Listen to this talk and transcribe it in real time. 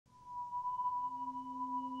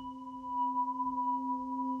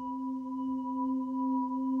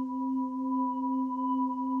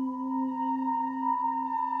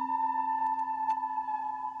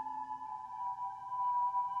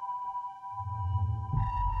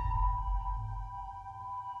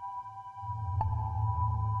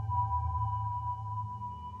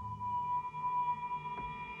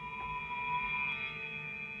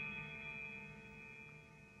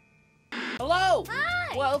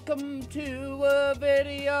Hi. Welcome to a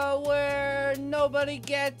video where nobody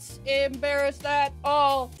gets embarrassed at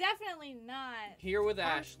all. Definitely not. Here with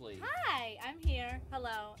Ashley. Hi, I'm here.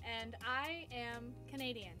 Hello, and I am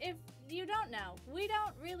Canadian. If you don't know, we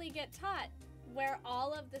don't really get taught where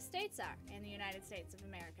all of the states are in the United States of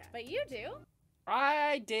America. But you do.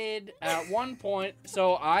 I did at one point,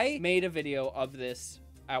 so I made a video of this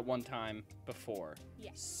at one time before.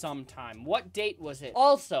 Yes. Sometime. What date was it?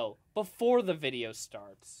 Also, before the video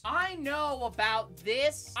starts. I know about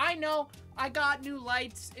this. I know I got new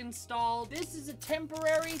lights installed. This is a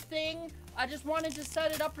temporary thing. I just wanted to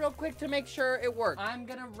set it up real quick to make sure it worked. I'm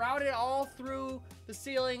gonna route it all through the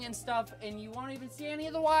ceiling and stuff, and you won't even see any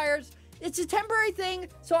of the wires. It's a temporary thing,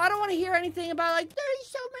 so I don't want to hear anything about like, there's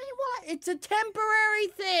so many wires. It's a temporary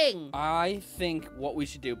thing. I think what we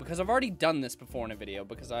should do, because I've already done this before in a video,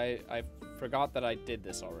 because I forgot that I did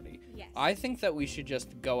this already. Yes. I think that we should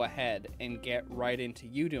just go ahead and get right into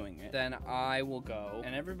you doing it. Then I will go,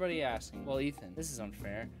 and everybody asking, well, Ethan, this is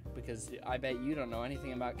unfair, because I bet you don't know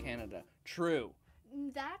anything about Canada. True.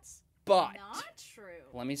 That's But not true.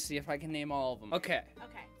 let me see if I can name all of them. Okay.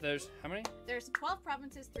 Okay. There's how many? There's 12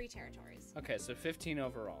 provinces, 3 territories. Okay, so 15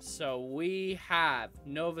 overall. So we have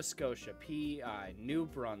Nova Scotia, PEI, New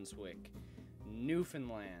Brunswick,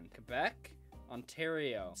 Newfoundland, Quebec,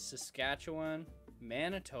 Ontario, Saskatchewan,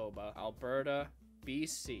 Manitoba, Alberta,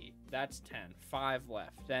 BC. That's 10. 5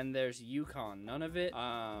 left. Then there's Yukon. None of it.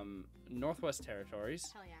 Northwest Territories.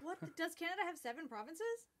 Hell yeah. What? Does Canada have 7 provinces?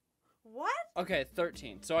 What? Okay,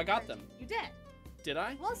 13. So I got them. You did. Did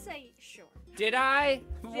I? We'll say sure. Did I?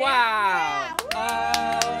 Wow.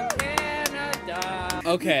 Oh, Canada.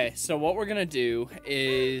 Okay, so what we're gonna do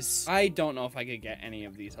is, I don't know if I could get any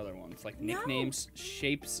of these other ones. Like No. nicknames,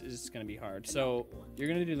 shapes is gonna be hard. So you're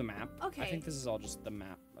gonna do the map. Okay. I think this is all just the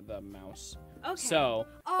map, the mouse. Okay. So,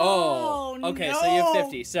 okay, no. so you have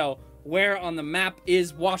 50. So where on the map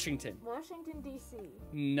is Washington? Washington, D.C.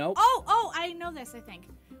 Nope. Oh, I know this, I think.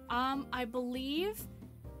 I believe,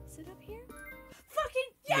 is it up here? Fucking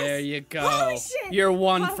yes! There you go. Holy shit! You're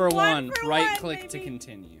one for One one. for Right one, click to baby.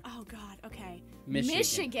 continue. Oh God, okay.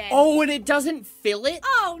 Michigan. Oh, and it doesn't fill it?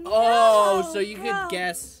 Oh no! Oh, so you Girl. could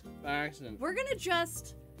guess by accident. We're gonna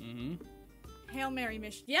just Hail Mary,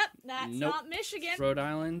 Michigan. Yep, that's Nope. not Michigan. Rhode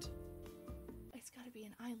Island. It's gotta be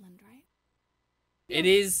an island, right? It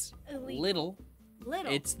is Elite. little.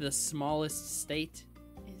 Little. It's the smallest state.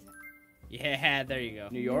 Is it? Yeah, there you go.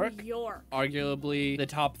 New York. New York. Arguably the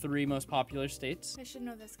top 3 most popular states. I should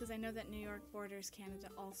know this because I know that New York borders Canada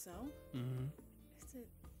also. Is it?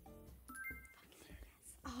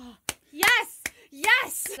 Oh, yes!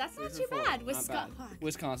 Yes! That's not too bad. Wisconsin.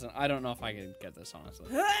 Wisconsin. I don't know if I could get this, honestly.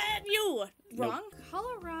 You! Wrong?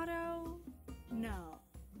 Colorado? No.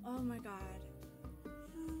 Oh my God.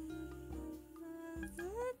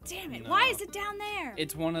 Damn it. No. Why is it down there?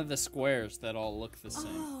 It's one of the squares that all look the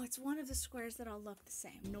same. Oh, it's one of the squares that all look the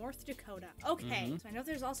same. North Dakota. Okay. So I know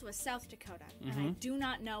there's also a South Dakota, and I do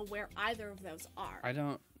not know where either of those are. I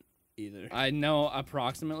don't either. I know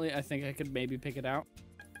approximately. I think I could maybe pick it out.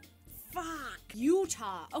 Fuck.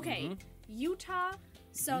 Utah. Okay. Utah.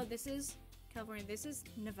 So this is California. This is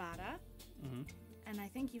Nevada. And I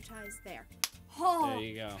think Utah is there. Oh. There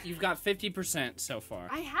you go. You've got 50% so far.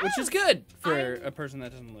 I have. Which is good for a person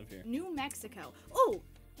that doesn't live here. New Mexico. Oh,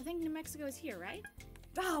 I think New Mexico is here, right?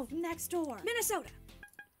 Oh, next door. Minnesota.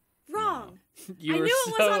 Wrong. You I were knew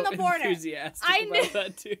it was so on the border. enthusiastic I about knew-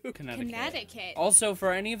 that too. Connecticut. Connecticut. Also,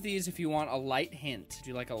 for any of these, if you want a light hint, do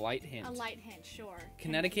you like a light hint? A light hint, sure.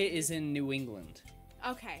 Connecticut is in New England.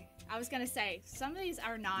 Okay. I was gonna say, some of these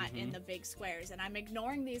are not in the big squares, and I'm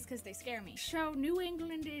ignoring these because they scare me. So, New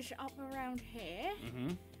England is up around here.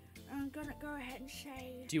 I'm gonna go ahead and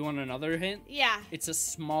say... Do you want another hint? Yeah. It's a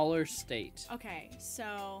smaller state. Okay,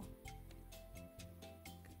 so...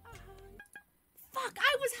 Fuck,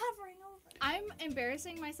 I was hovering over. I'm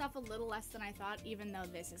embarrassing myself a little less than I thought, even though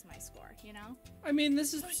this is my score, you know? I mean,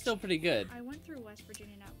 this is still pretty good. I went through West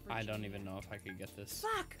Virginia, not Virginia. I don't even know if I could get this.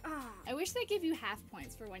 Fuck! I wish they give you half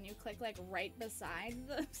points for when you click, like, right beside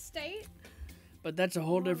the state. But that's a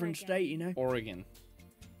whole different Oregon. state, you know? Oregon.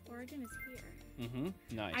 Oregon is here.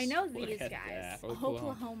 Nice. I know Look these at guys. that.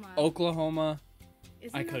 Oklahoma. Oklahoma.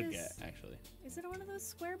 Isn't I that could a get, s- actually. Is it one of those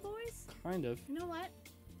square boys? Kind of. You know what?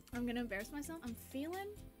 I'm gonna embarrass myself. I'm feeling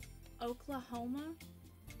Oklahoma.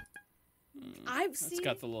 I've seen. It's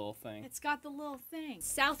got the little thing. It's got the little thing.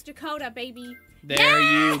 South Dakota, baby. There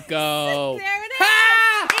you go. There it is.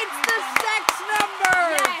 Ha! It's the sex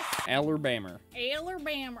number. Yes. Alabama.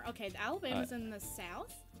 Alabama. Okay, the Alabama's in the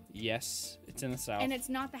south. Yes, it's in the south. And it's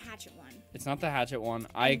not the Hatchet one. It's not the Hatchet one.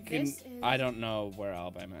 This is- I don't know where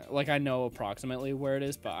Alabama is. Like, I know approximately where it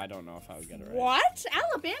is, but I don't know if I would get it right. What?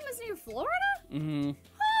 Alabama's near Florida? Mm-hmm.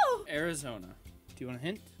 Oh! Arizona. Do you want a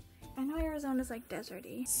hint? I know Arizona's like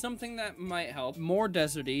deserty. Something that might help. More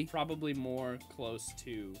deserty, probably more close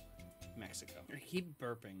to Mexico. I keep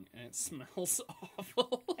burping and it smells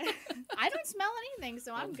awful. I don't smell anything,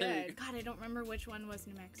 so I'm Okay. good. God, I don't remember which one was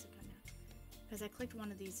New Mexico now. Because I clicked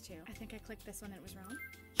one of these two. I think I clicked this one and it was wrong.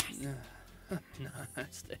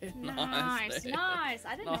 Nice. Nice, nice.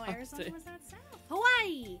 I didn't know Arizona was that south.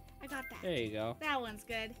 Hawaii! I got that. There you go. That one's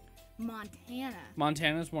good. Montana.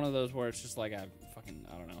 Montana's one of those where it's just like I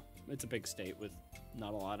don't know. It's a big state with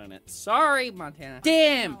not a lot in it. Sorry, Montana.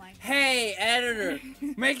 Damn. like that. Hey, editor.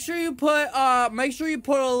 make sure you put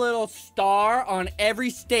a little star on every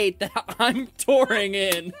state that I'm touring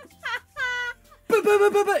in.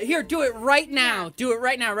 Here, do it right now. Do it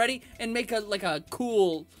right now. Ready? And make a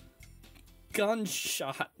cool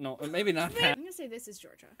gunshot. No, maybe not that. I'm gonna say this is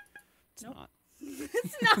Georgia. It's Nope. not.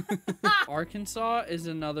 It's not. Arkansas is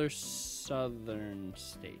another southern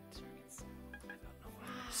state.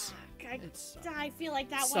 It's I feel like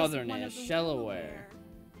that was Southern-ish, one of the Delaware.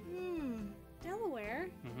 Delaware?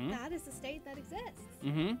 Mhm. That is a state that exists.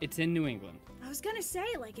 Mm-hmm. It's in New England. I was gonna say,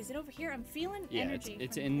 like, is it over here? I'm feeling Yeah, energy.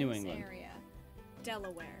 it's from in New this England. Area.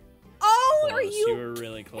 Delaware. Oh, are Close. you were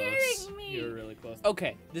really close. kidding me? You were really close.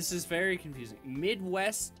 Okay, this is very confusing.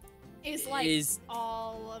 Midwest Is like is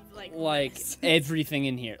all of like this. everything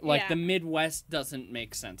in here. Like Yeah. the Midwest doesn't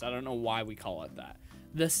make sense. I don't know why we call it that.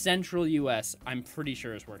 The central U.S. I'm pretty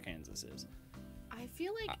sure is where Kansas is. I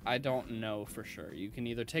feel like I don't know for sure. You can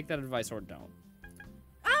either take that advice or don't.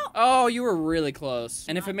 oh, Oh, you were really close.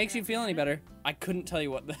 And if Not it makes you feel any Carolina. better, I couldn't tell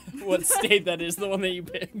you what state that is, the one that you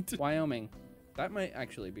picked. Wyoming. That might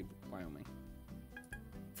actually be Wyoming.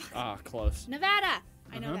 Ah, close. Nevada.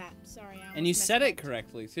 I know Uh-huh. that. Sorry, I And you almost said messed it up.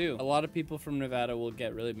 correctly, too. A lot of people from Nevada will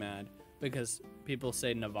get really mad because people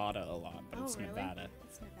say Nevada a lot, but Oh, it's really? Nevada.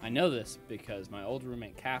 It's Nevada. I know this because my old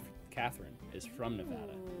roommate, Catherine, is from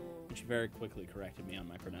Nevada. Ooh. And she very quickly corrected me on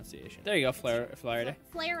my pronunciation. There you go, Florida. Florida.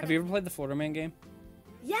 Have you ever played the Florida Man game?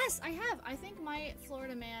 Yes, I have. I think my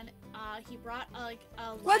Florida man, he brought a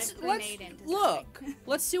Let's live grenade into look. something.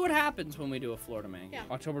 Let's see what happens when we do a Florida Man game. Yeah.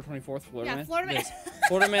 October 24th, Florida Yeah, Man. Florida Man. Yes.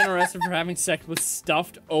 Florida Man arrested for having sex with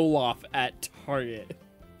stuffed Olaf at Target.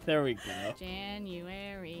 There we go.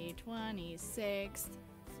 January 26th,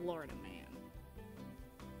 Florida man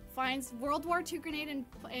finds World War II grenade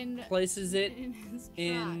in Places it his truck.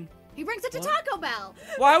 in. He brings it to What? Taco Bell.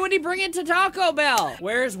 Why would he bring it to Taco Bell?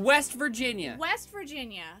 Where's West Virginia? West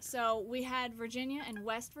Virginia. So we had Virginia and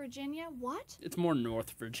West Virginia. What? It's more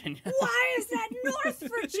North Virginia. Why is that North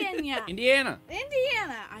Virginia? Indiana.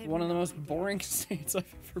 Indiana. I have One of the no most idea. boring states I've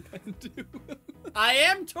ever been to. I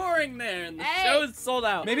am touring there, and the Hey. show is sold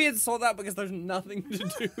out. Maybe it's sold out because there's nothing to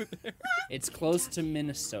do there. It's close to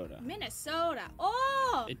Minnesota. Minnesota.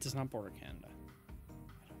 Oh! It does not border Canada.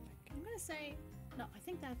 I'm gonna say no. I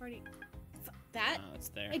think that I've already. That No, it's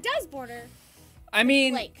there. it does border I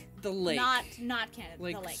mean, lake. the lake. Not Canada. The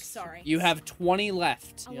Lakes. lake. Sorry. You have 20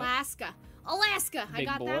 left. Yep. Alaska. Alaska. I Big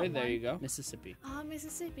got boy, that one. there you go. Mississippi. Oh,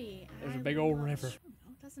 Mississippi. There's a I big old love- river.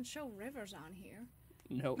 It doesn't show rivers on here.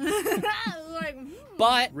 Nope. Like,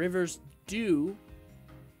 But rivers do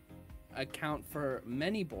account for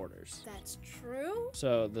many borders. that's true.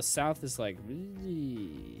 So the south is like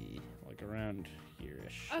really like around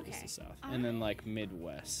here-ish is Okay. the south. And then like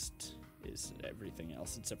Midwest is everything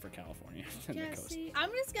else except for California and Yeah, the coast. see,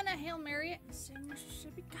 I'm just gonna Hail Mary it and say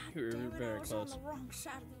Mississippi. God You're damn it, very I was close. on the wrong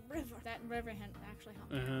side of the river. That river actually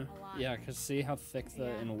helped me out a lot. Yeah, because see how thick Yeah.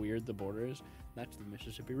 and weird the border is? That's the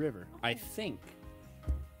Mississippi River. I Okay. think.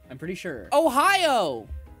 I'm pretty sure. Ohio!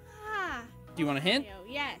 Ah. Do you want a hint? Ohio,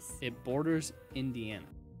 yes. It borders Indiana.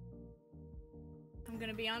 I'm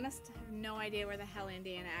gonna be honest. I have no idea where the hell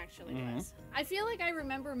Indiana actually Mhm. was. I feel like I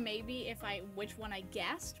remember maybe which one I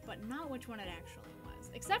guessed, but not which one it actually was.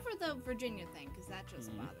 Except for the Virginia thing, because that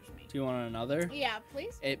just bothers me. Do you want another? Yeah,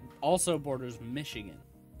 please. It also borders Michigan.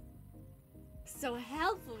 So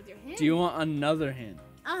helpful with your hint. Do you want another hint?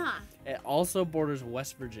 Uh-huh. It also borders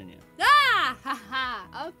West Virginia. Ah!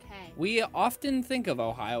 Haha. Okay. We often think of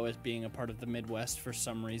Ohio as being a part of the Midwest for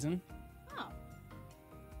some reason. Oh.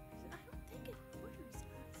 I don't think it borders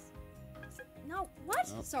us. Is it? No. What?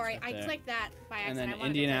 Nope, Sorry, it's right I there. clicked that by And accident. then I wanted to click that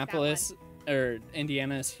Indianapolis, or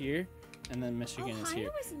Indiana is here, and then one. Michigan is Ohio here.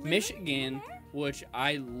 is literally Michigan there? which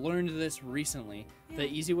I learned this recently. The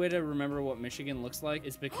easy way to remember what Michigan looks like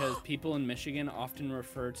is because people in Michigan often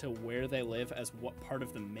refer to where they live as what part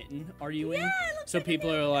of the mitten are you in. So like people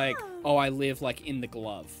are like, oh, I live like in the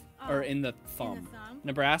glove or in the thumb.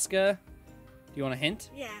 Nebraska, do you want a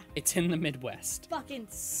hint? Yeah. It's in the Midwest. Fucking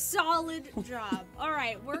solid job. All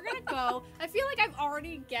right, we're gonna go. I feel like I've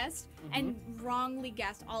already guessed and wrongly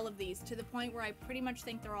guessed all of these to the point where I pretty much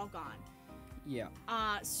think they're all gone. Yeah.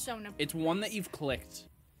 So no. It's one that you've clicked.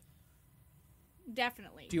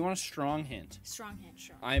 Definitely. Do you want a strong hint? Strong hint,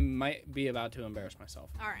 sure. I might be about to embarrass myself.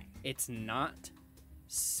 All right. It's not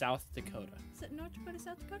South Dakota. Is it North Dakota,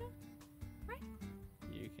 South Dakota? Right?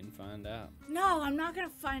 You can find out. No, I'm not gonna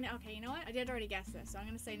find it. Okay, you know what? I did already guess this, so I'm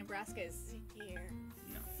gonna say Nebraska is here.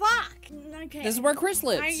 No. Fuck. Okay. This is where Chris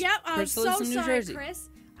lives. Yep. I'm Chris so lives in New sorry, Jersey. Chris.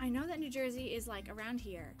 I know that New Jersey is like around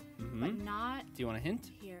here, but not Do you want a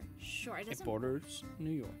hint? here. Sure. It It doesn't. borders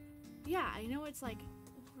New York. Yeah, I know it's like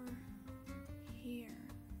over here.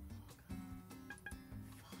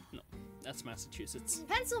 No, that's Massachusetts.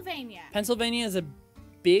 Pennsylvania. Pennsylvania is a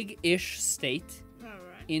big-ish state All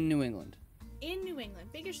right. in New England. In New England,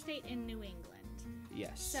 biggest state in New England.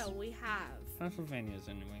 Yes. So we have. Pennsylvania is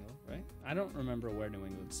in New England, right? I don't remember where New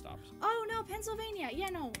England stops. Oh no, Pennsylvania. Yeah,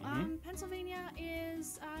 no. Pennsylvania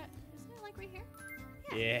is. Isn't it like right here?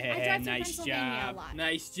 Yeah, I drive through nice Pennsylvania a job. lot.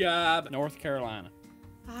 Nice job. North Carolina.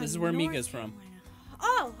 This is where North Mika's from.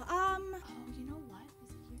 Carolina. Oh, you know what?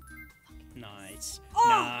 Is it here? Nice. Oh!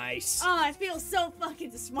 Nice. Oh, I feel so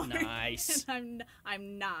fucking smart. Nice. And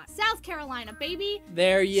I'm not. South Carolina, baby.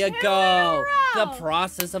 There you Two go. in a The row.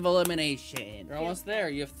 process of elimination. You're almost there.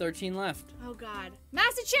 You have 13 left. Oh God,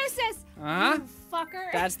 Massachusetts. Huh? You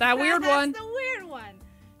fucker. That's that weird one. That's the weird one.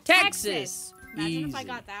 Texas. Imagine if I Easy.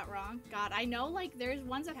 got that wrong. God, I know like there's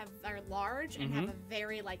ones that are large and have a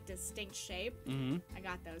very like distinct shape. I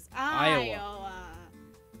got those. Iowa.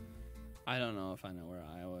 I don't know if I know where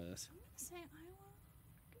Iowa is. I'm gonna say Iowa.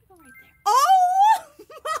 I'm gonna go right there. Oh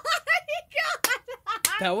my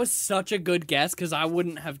God! That was such a good guess because I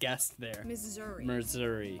wouldn't have guessed there. Missouri.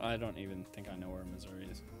 Missouri. I don't even think I know where Missouri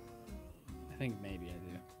is. I think maybe I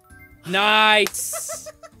do. Nice.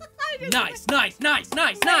 Nice.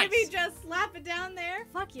 Maybe just slap it down there.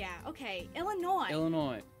 Fuck yeah. Okay, Illinois.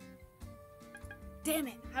 Illinois. Damn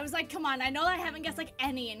it. I was like, come on. I know I haven't guessed like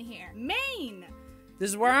any in here. Maine. This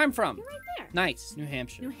is where I'm from. You're right there. Nice. New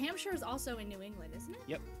Hampshire. New Hampshire is also in New England, isn't it?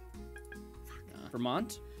 Yep.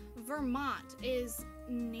 Vermont. Vermont is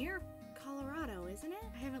near Colorado, isn't it?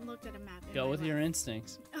 I haven't looked at a map. Go with your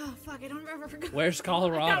instincts. Oh fuck! I don't ever forget. Where's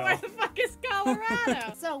Colorado? Where the fuck is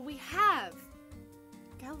Colorado? So we have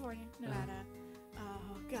California, Nevada.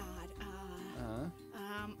 Oh God.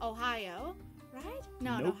 Ohio, right?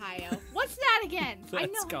 No, Nope. Ohio. What's that again? I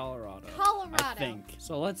That's know. Colorado. Colorado. I think.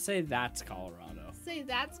 So let's say that's Colorado. Say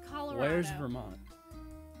that's Colorado. Where's Vermont?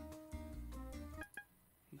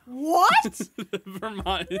 What?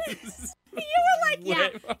 Vermont is. You were like, yeah,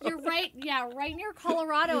 Wait. you're right. Yeah, right near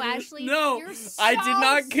Colorado, Ashley. No, You're I did so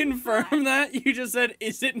not smart. confirm that. You just said,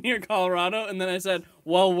 is it near Colorado? And then I said,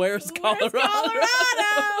 well, where's Colorado? Where's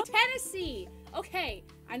Colorado? Tennessee. Okay,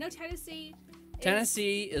 I know Tennessee.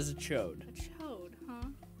 Tennessee is a chode. A chode, huh?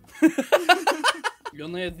 You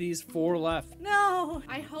only have these 4 left. No.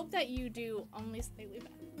 I hope that you do only slightly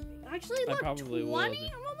better. Actually, I look, probably 20. will.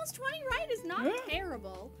 I'm almost 20 right is not Yeah.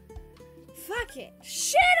 terrible. Fuck it.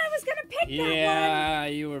 Shit, I was gonna pick that one. Yeah,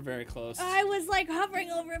 you were very close. I was like hovering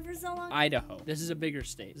over it for so long. Idaho. This is a bigger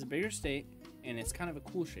state. It's a bigger state, and it's kind of a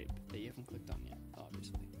cool shape that you haven't clicked on yet,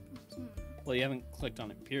 obviously. Well, you haven't clicked on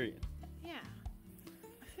it, period. Yeah.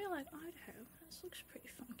 I feel like Idaho. This looks pretty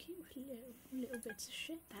funky with little bits of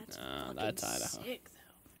shit. That's fucking that's Idaho. sick,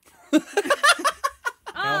 though.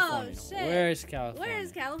 Oh, California. shit. Where's California? Where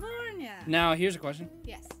is California? Now, here's a question.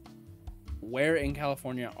 Yes. Where in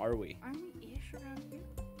California are we? Are we ish around here?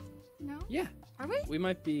 No? Yeah. Are we? We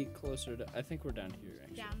might be closer to... I think we're down here,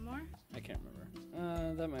 actually. Down more? I can't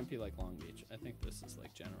remember. That might be like Long Beach. I think this is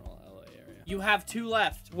like general LA area. You have 2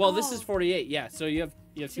 left. Well, this is 48. Yeah, so you have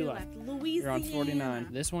 2 left. Louisiana. You're on 49.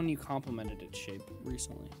 This one you complimented its shape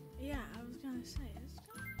recently. Yeah, I was gonna say.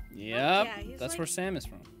 Yep. yeah, he's That's like- where Sam is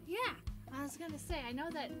from. Yeah, I was gonna say. I know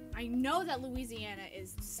that Louisiana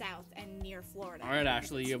is south and near Florida. All right,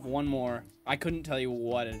 Ashley, you have one more. I couldn't tell you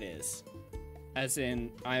what it is. As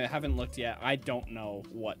in, I haven't looked yet. I don't know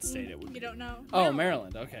what state it would be. You don't know? Oh,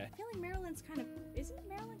 Maryland. Okay. I feel like Maryland's kind of. Isn't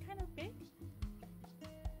Maryland kind of big?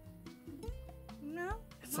 No.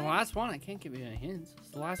 It's the last one. I can't give you any hints.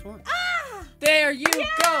 It's the last one. Ah! There you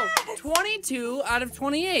go. 22 out of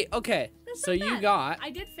 28. Okay. That's So not you bad. got... I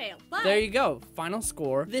did fail, but There you go. Final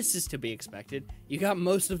score. This is to be expected. You got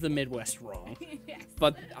most of the Midwest wrong. yes.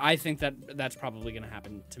 But I think that's probably going to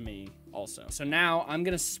happen to me also. So now I'm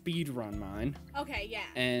going to speed run mine Okay, yeah.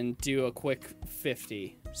 and do a quick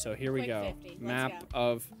 50. So here we Quick go. 50. Let's Map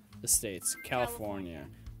of the states. California.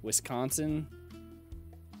 Wisconsin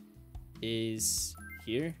is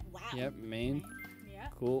here. Wow. Yep, Maine. Yeah.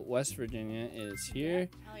 Cool. West Virginia is here.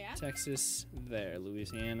 Hell yeah. Texas there.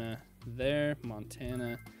 Louisiana there.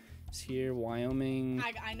 Montana is here. Wyoming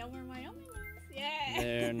I know where Wyoming is. Yeah.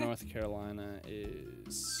 there. North Carolina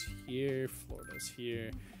is here. Florida's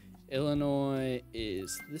here. Illinois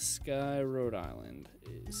is this guy. Rhode Island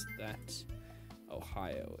is that.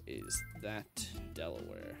 Ohio is that.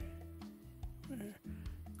 Delaware.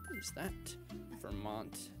 Where is that?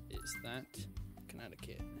 Vermont is that.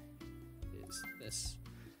 Connecticut is this.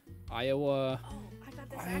 Iowa. Oh, I got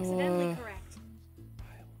this Iowa. accidentally correct.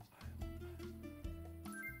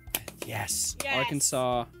 Yes. Yes.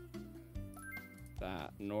 Arkansas.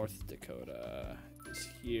 That. North Dakota is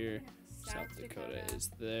here. South Dakota is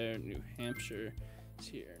there. New Hampshire is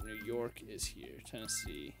here. New York is here.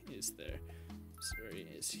 Tennessee is there. Missouri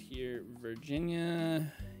is here.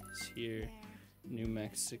 Virginia is here. New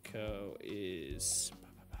Mexico is...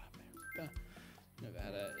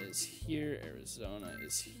 Nevada is here. Arizona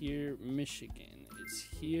is here. Michigan is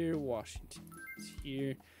here. Washington is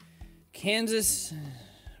here. Kansas.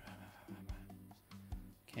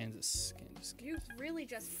 Kansas. You really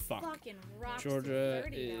just Fuck. fucking rocked Georgia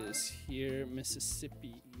 30, is here.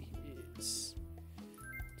 Mississippi is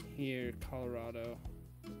here. Colorado.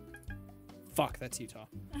 Fuck, that's Utah.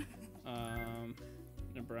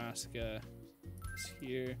 Nebraska is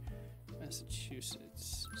here.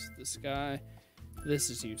 Massachusetts is this guy. This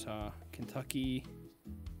is Utah. Kentucky.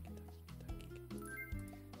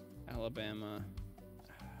 Alabama.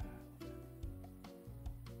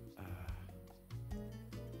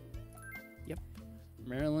 Yep.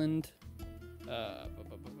 Maryland.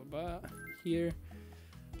 Here.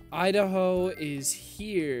 Idaho is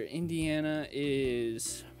here. Indiana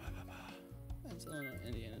is... That's Illinois.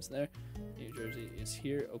 Indiana's there. New Jersey is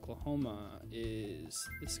here. Oklahoma is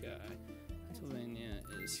this guy. Pennsylvania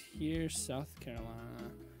is here. South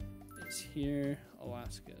Carolina is here.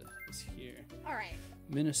 Alaska is here. All right.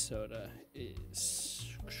 Minnesota is...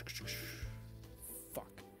 Fuck.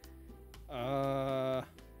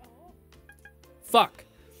 Fuck.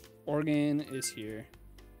 Oregon is here.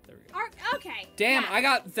 There we go. Okay. Damn, yeah. I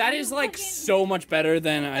got... That is, like, fucking- so much better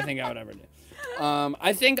than I think I would ever do.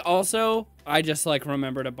 I think also I just, like,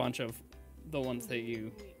 remembered a bunch of the ones that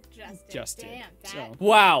you just did. Damn, So, that's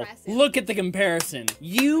wow, impressive. look at the comparison.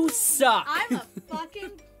 You suck. I'm a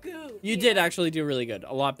fucking goof. You did actually do really good.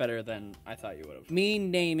 A lot better than I thought you would have. Me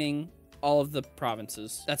naming all of the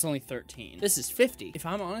provinces, that's only 13. This is 50. If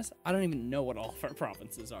I'm honest, I don't even know what all of our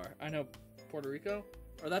provinces are. I know Puerto Rico,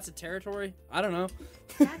 or that's a territory. I don't know.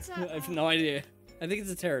 That's a, I have no idea. I think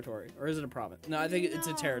it's a territory, or is it a province? No, I think it's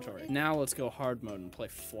a No, territory. it- Now let's go hard mode and play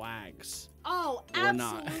flags. Oh, We're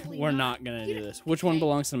not. absolutely We're not gonna You do know- this. Which one okay.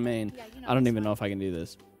 belongs to Maine? Yeah, you know I don't this even one. know if I can do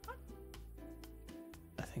this.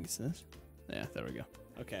 I think it's this. Yeah, there we go.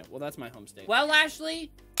 Okay, well that's my home state. Well,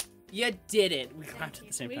 Ashley, you did it. We clapped at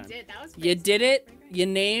the same we time. did. That was You pretty did it. pretty great. You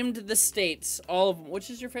named the states, all of them.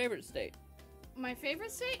 Which is your favorite state? My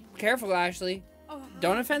favorite state? Careful, Ashley. Oh,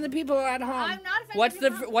 Don't offend the people at home. I'm not offending What's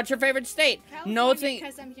the people. What's your favorite state? California, No thing.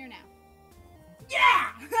 Because I'm here now. Yeah.